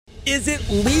Is it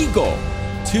legal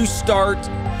to start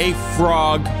a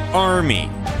frog army?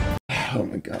 Oh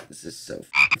my god, this is so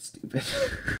stupid.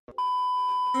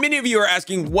 Many of you are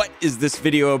asking, what is this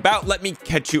video about? Let me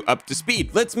catch you up to speed.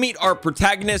 Let's meet our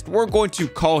protagonist. We're going to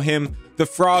call him the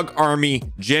Frog Army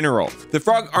General. The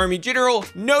Frog Army General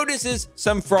notices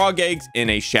some frog eggs in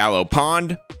a shallow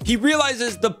pond. He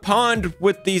realizes the pond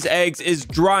with these eggs is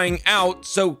drying out,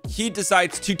 so he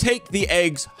decides to take the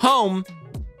eggs home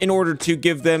in order to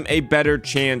give them a better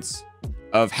chance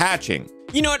of hatching.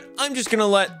 You know what? I'm just gonna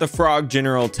let the Frog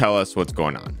General tell us what's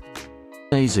going on.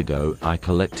 Days ago, I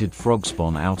collected frog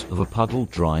spawn out of a puddle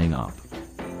drying up,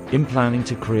 in planning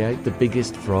to create the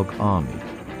biggest frog army.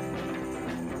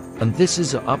 And this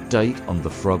is an update on the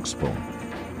frog spawn.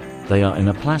 They are in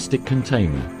a plastic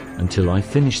container until I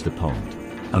finish the pond.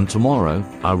 And tomorrow,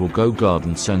 I will go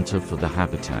garden center for the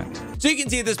habitat. So you can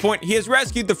see at this point, he has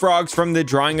rescued the frogs from the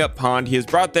drying up pond. He has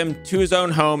brought them to his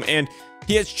own home, and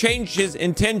he has changed his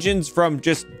intentions from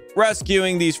just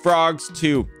rescuing these frogs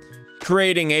to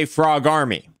creating a frog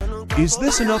army. Is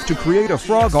this enough to create a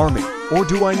frog army, or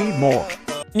do I need more?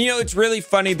 You know, it's really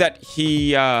funny that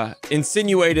he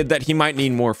insinuated that he might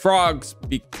need more frogs,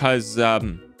 because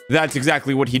that's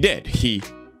exactly what he did. He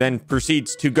then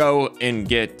proceeds to go and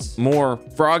get more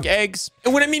frog eggs.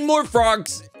 And when I mean more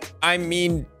frogs, I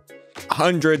mean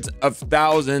hundreds of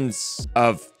thousands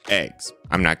of eggs.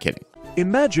 I'm not kidding.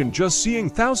 Imagine just seeing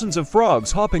thousands of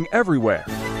frogs hopping everywhere.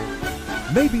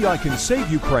 Maybe I can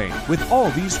save Ukraine with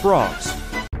all these frogs.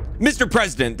 Mr.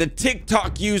 President, the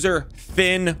TikTok user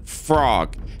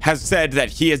thinfrog has said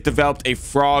that he has developed a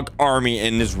frog army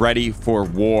and is ready for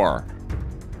war.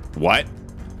 What?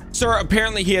 Sir,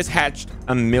 apparently he has hatched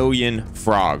 1 million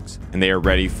frogs and they are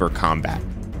ready for combat.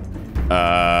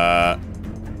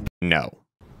 No.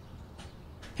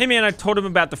 Hey man, I told him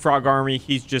about the frog army.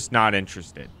 He's just not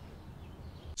interested.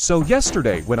 So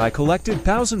yesterday, when I collected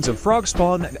thousands of frog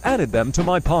spawn and added them to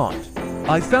my pond,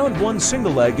 I found one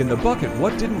single egg in the bucket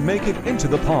what didn't make it into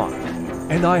the pond.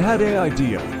 And I had an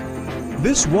idea.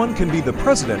 This one can be the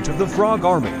president of the frog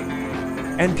army.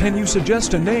 And can you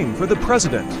suggest a name for the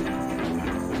president?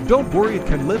 Don't worry, it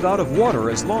can live out of water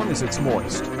as long as it's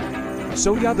moist.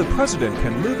 So yeah, the president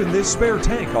can live in this spare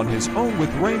tank on his own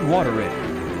with rainwater in.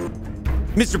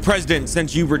 Mr. President,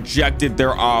 since you rejected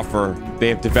their offer, they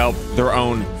have developed their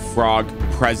own frog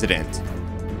president.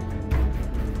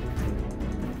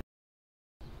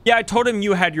 Yeah, I told him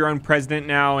you had your own president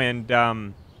now, and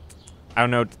I don't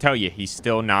know what to tell you. He's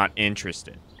still not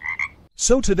interested.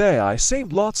 So today I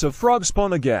saved lots of frog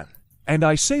spawn again. And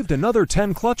I saved another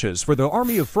 10 clutches for the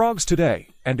army of frogs today.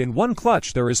 And in one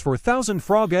clutch there is 4,000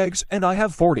 frog eggs, and I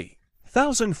have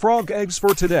 40,000 frog eggs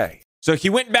for today. So he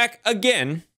went back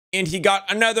again, and he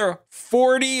got another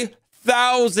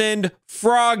 40,000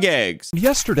 frog eggs.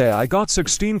 Yesterday I got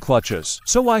 16 clutches,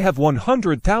 so I have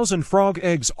 100,000 frog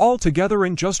eggs all together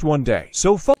in just one day.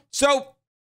 So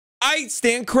I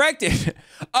stand corrected.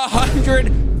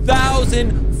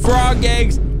 100,000 frog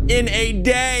eggs in a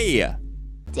day.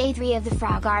 Day 3 of the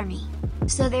frog army.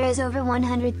 So there is over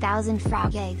 100,000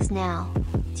 frog eggs now.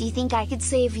 Do you think I could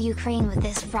save Ukraine with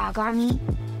this frog army?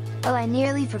 Oh, I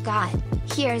nearly forgot.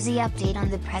 Here's the update on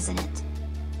the president.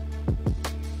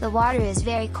 The water is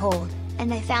very cold,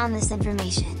 and I found this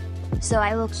information. So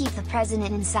I will keep the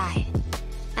president inside.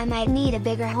 I might need a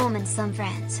bigger home and some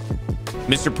friends.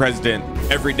 Mr. President,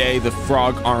 every day the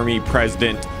frog army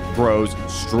president grows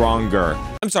stronger.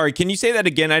 I'm sorry, can you say that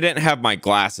again? I didn't have my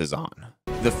glasses on.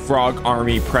 The frog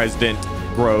army president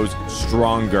grows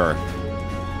stronger.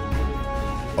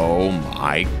 Oh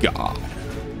my god.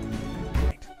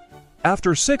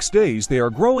 After 6 days they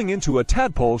are growing into a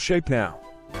tadpole shape now.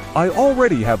 I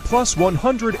already have plus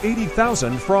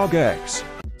 180,000 frog eggs.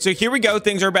 So here we go,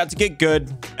 things are about to get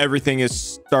good. Everything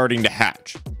is starting to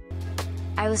hatch.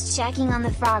 I was checking on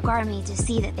the frog army to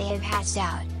see that they have hatched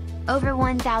out. Over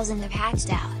 1,000 have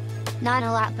hatched out. Not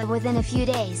a lot, but within a few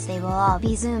days they will all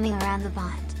be zooming around the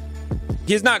pond.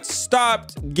 He has not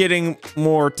stopped getting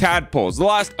more tadpoles. The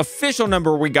last official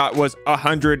number we got was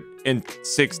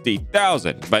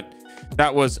 160,000, but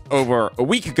that was over a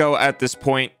week ago at this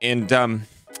point, and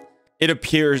it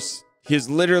appears he's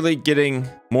literally getting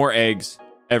more eggs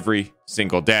every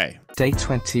single day. Day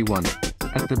 21.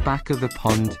 At the back of the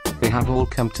pond, they have all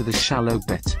come to the shallow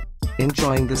bit,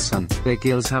 enjoying the sun. Their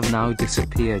gills have now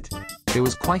disappeared. There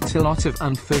was quite a lot of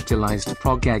unfertilized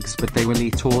frog eggs, but they will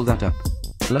eat all that up.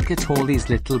 Look at all these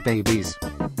little babies.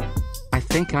 I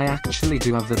think I actually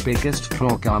do have the biggest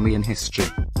frog army in history.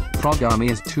 Frog army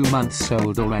is 2 months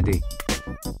old already.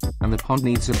 And the pond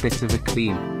needs a bit of a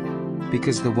clean.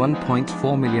 Because the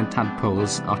 1.4 million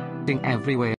tadpoles are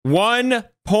everywhere. 1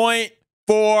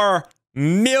 1.4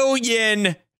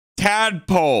 million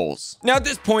tadpoles. Now, at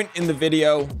this point in the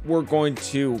video, we're going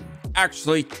to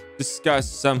actually discuss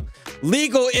some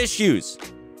legal issues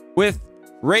with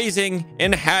raising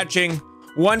and hatching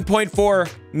 1.4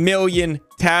 million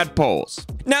tadpoles.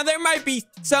 Now, there might be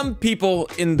some people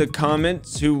in the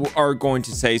comments who are going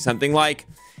to say something like,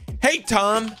 hey,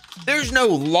 Tom, there's no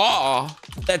law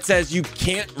that says you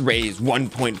can't raise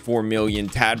 1.4 million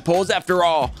tadpoles. After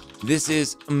all, this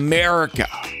is America.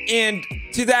 And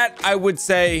to that, I would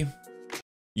say,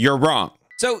 you're wrong.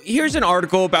 So here's an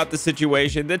article about the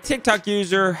situation. The TikTok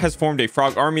user has formed a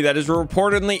frog army that is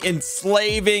reportedly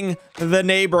enslaving the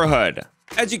neighborhood.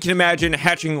 As you can imagine,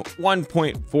 hatching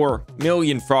 1.4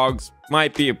 million frogs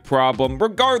might be a problem,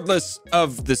 regardless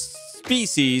of the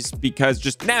species, because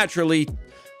just naturally,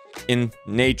 in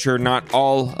nature, not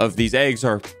all of these eggs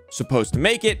are supposed to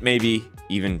make it. Maybe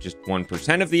even just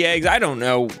 1% of the eggs. I don't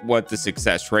know what the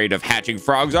success rate of hatching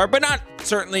frogs are, but not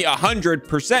certainly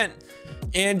 100%.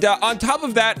 And on top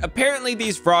of that, apparently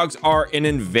these frogs are an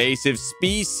invasive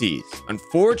species.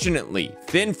 Unfortunately,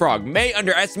 thinfrog may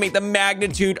underestimate the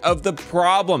magnitude of the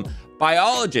problem.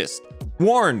 Biologists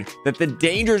warned that the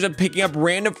dangers of picking up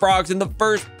random frogs in the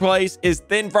first place is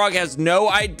thinfrog has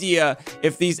no idea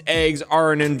if these eggs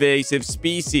are an invasive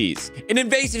species. An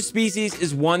invasive species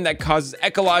is one that causes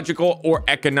ecological or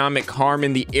economic harm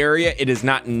in the area it is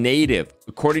not native.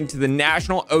 According to the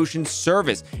National Ocean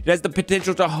Service, it has the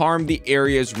potential to harm the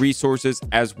area's resources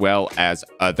as well as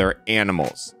other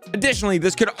animals. Additionally,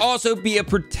 this could also be a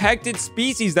protected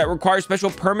species that requires special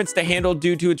permits to handle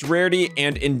due to its rarity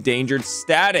and endangered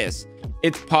status.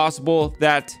 It's possible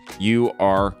that you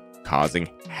are causing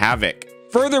havoc.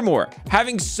 Furthermore,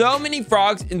 having so many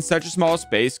frogs in such a small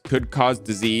space could cause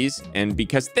disease, and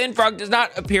because thinfrog does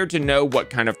not appear to know what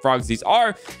kind of frogs these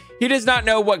are, he does not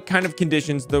know what kind of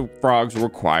conditions the frogs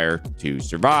require to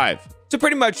survive. So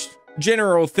pretty much,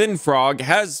 General Thinfrog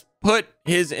has put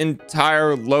his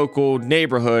entire local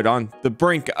neighborhood on the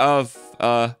brink of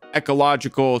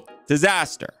ecological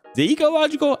disaster. The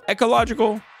ecological?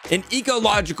 An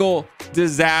ecological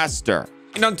disaster.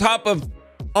 And on top of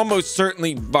almost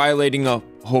certainly violating a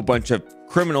whole bunch of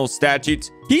criminal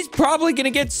statutes, he's probably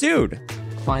gonna get sued.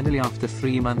 Finally, after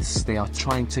 3 months, they are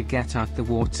trying to get out the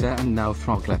water and now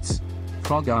froglets.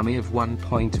 Frog army of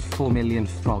 1.4 million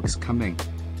frogs coming.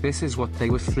 This is what they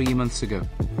were 3 months ago.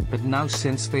 But now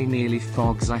since they nearly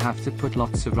frogs, I have to put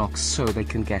lots of rocks so they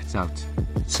can get out.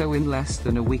 So in less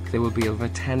than a week there will be over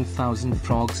 10,000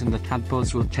 frogs and the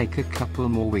tadpoles will take a couple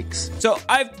more weeks. So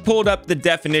I've pulled up the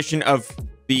definition of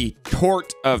the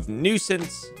tort of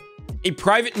nuisance. A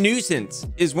private nuisance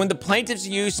is when the plaintiff's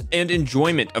use and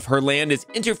enjoyment of her land is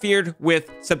interfered with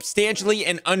substantially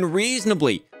and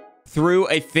unreasonably through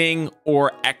a thing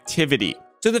or activity.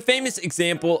 So the famous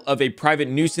example of a private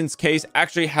nuisance case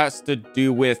actually has to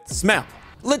do with smell.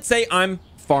 Let's say I'm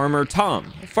Farmer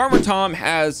Tom. Farmer Tom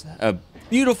has a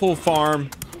beautiful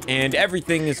farm and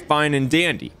everything is fine and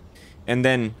dandy. And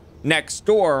then next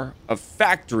door, a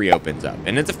factory opens up,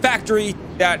 and it's a factory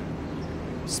that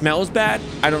smells bad.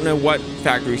 I don't know what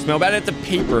factory smell bad. It's a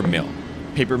paper mill.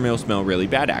 Paper mill smell really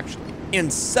bad, actually.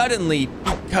 And suddenly,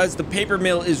 because the paper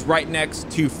mill is right next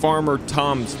to Farmer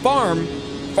Tom's farm,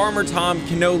 Farmer Tom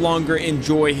can no longer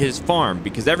enjoy his farm,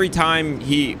 because every time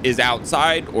he is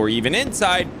outside or even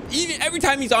inside, every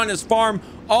time he's on his farm,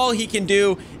 all he can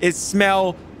do is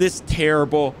smell this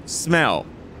terrible smell.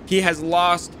 He has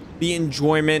lost the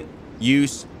enjoyment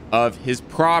use of his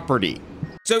property.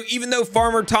 So even though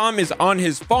Farmer Tom is on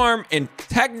his farm and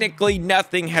technically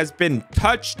nothing has been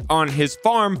touched on his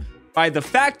farm by the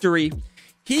factory,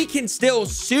 he can still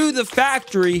sue the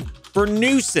factory for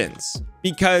nuisance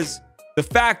because the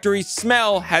factory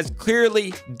smell has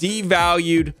clearly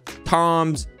devalued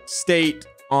Tom's state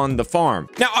on the farm.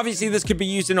 Now, obviously, this could be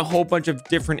used in a whole bunch of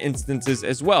different instances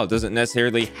as well. It doesn't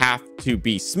necessarily have to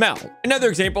be smell. Another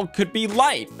example could be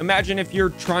light. Imagine if you're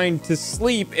trying to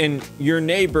sleep and your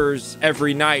neighbors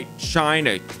every night shine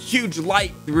a huge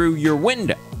light through your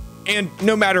window. And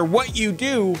no matter what you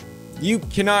do, you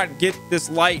cannot get this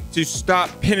light to stop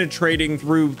penetrating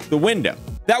through the window.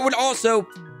 That would also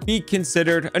be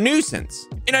considered a nuisance.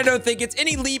 And I don't think it's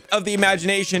any leap of the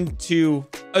imagination to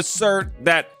assert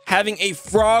that having a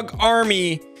frog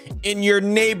army in your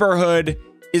neighborhood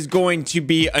is going to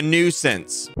be a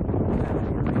nuisance.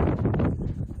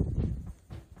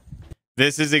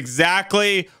 This is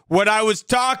exactly what I was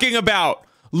talking about.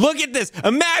 Look at this.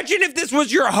 Imagine if this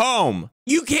was your home.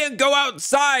 You can't go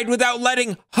outside without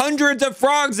letting hundreds of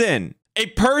frogs in. A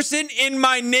person in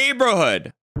my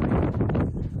neighborhood.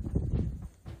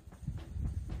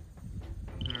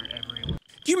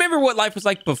 Do Do you remember what life was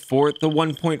like before the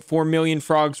 1.4 million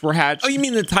frogs were hatched? Oh, you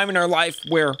mean the time in our life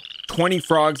where 20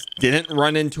 frogs didn't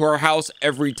run into our house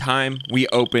every time we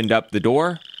opened up the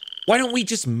door? Why don't we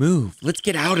just move? Let's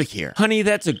get out of here. Honey,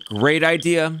 that's a great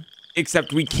idea,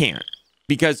 except we can't,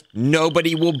 because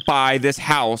nobody will buy this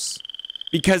house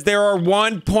because there are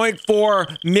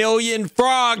 1.4 million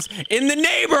frogs in the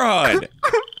neighborhood.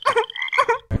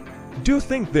 Do you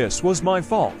think this was my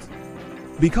fault?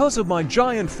 Because of my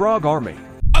giant frog army.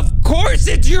 Of course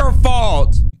it's your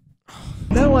fault.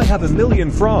 Now I have 1 million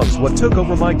frogs what took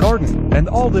over my garden and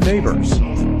all the neighbors.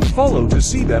 Follow to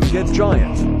see them get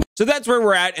giant. So that's where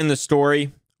we're at in the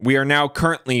story. We are now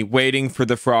currently waiting for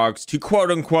the frogs to quote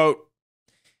unquote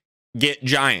get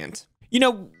giant. You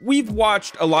know, we've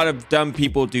watched a lot of dumb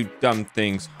people do dumb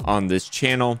things on this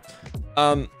channel.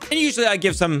 And usually I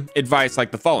give some advice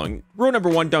like the following. Rule number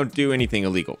 1, don't do anything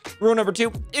illegal. Rule number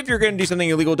 2, if you're going to do something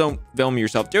illegal, don't film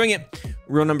yourself doing it.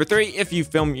 Rule number 3, if you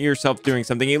film yourself doing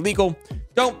something illegal,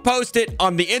 don't post it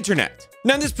on the internet.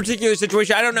 Now, in this particular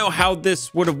situation, I don't know how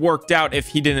this would have worked out if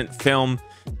he didn't film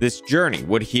this journey.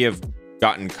 Would he have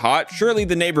gotten caught? Surely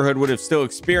the neighborhood would have still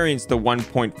experienced the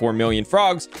 1.4 million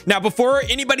frogs. Now, before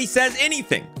anybody says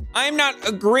anything, I'm not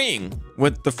agreeing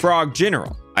with the frog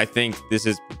general. I think this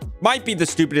might be the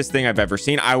stupidest thing I've ever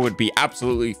seen. I would be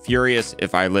absolutely furious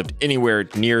if I lived anywhere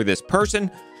near this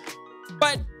person.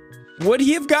 But would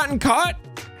he have gotten caught?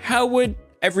 How would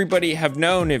everybody have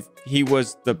known if he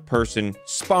was the person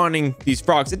spawning these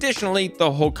frogs? Additionally,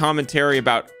 the whole commentary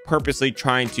about purposely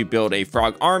trying to build a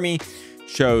frog army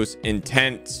shows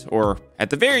intent, or at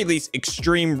the very least,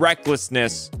 extreme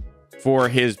recklessness for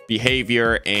his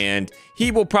behavior, and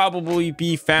he will probably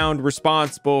be found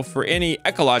responsible for any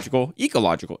ecological,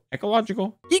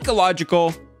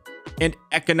 and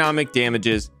economic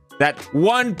damages that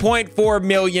 1.4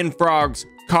 million frogs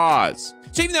cause.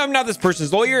 So even though I'm not this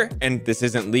person's lawyer, and this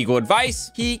isn't legal advice,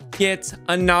 he gets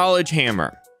a knowledge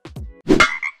hammer.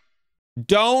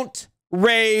 Don't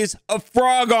raise a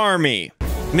frog army.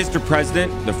 Mr.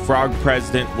 President, the frog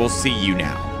president will see you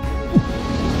now.